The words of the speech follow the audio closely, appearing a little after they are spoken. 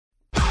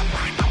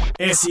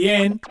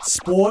SEN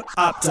Sport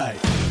Update.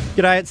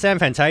 G'day, it's Sam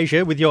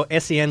Fantasia with your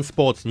SEN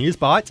Sports News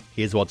Bite.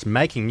 Here's what's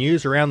making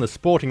news around the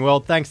sporting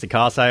world thanks to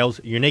car sales,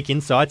 unique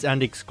insights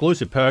and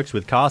exclusive perks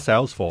with car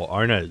sales for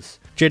owners.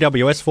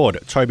 GWS Ford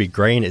Toby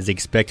Green is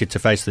expected to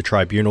face the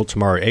tribunal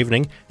tomorrow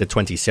evening. The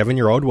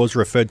 27-year-old was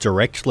referred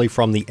directly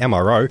from the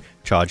MRO,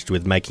 charged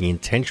with making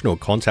intentional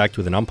contact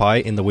with an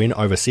umpire in the win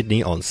over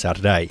Sydney on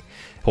Saturday.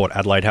 Port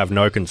Adelaide have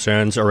no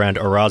concerns around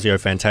Orazio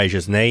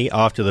Fantasia's knee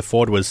after the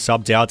Ford was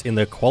subbed out in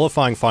the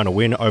qualifying final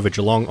win over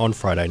Geelong on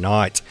Friday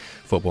night.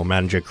 Football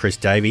manager Chris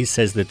Davies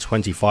says the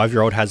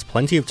 25-year-old has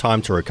plenty of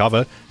time to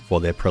recover for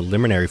their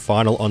preliminary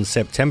final on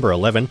September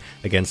 11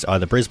 against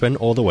either Brisbane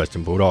or the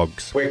Western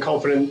Bulldogs. We're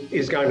confident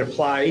he's going to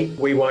play.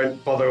 We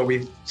won't bother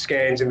with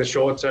scans in the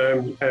short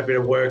term. Had a bit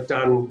of work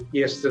done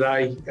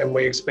yesterday and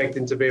we expect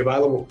him to be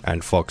available.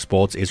 And Fox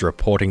Sports is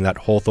reporting that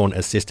Hawthorn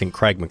assistant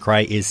Craig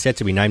McRae is set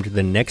to be named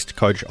the next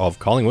coach of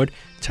Collingwood,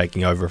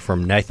 taking over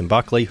from Nathan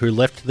Buckley, who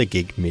left the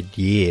gig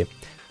mid-year.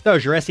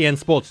 Those are your SEN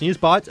Sports News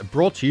Bites,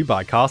 brought to you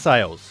by Car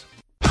Sales.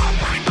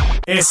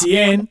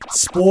 SEN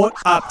Sport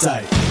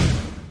Update.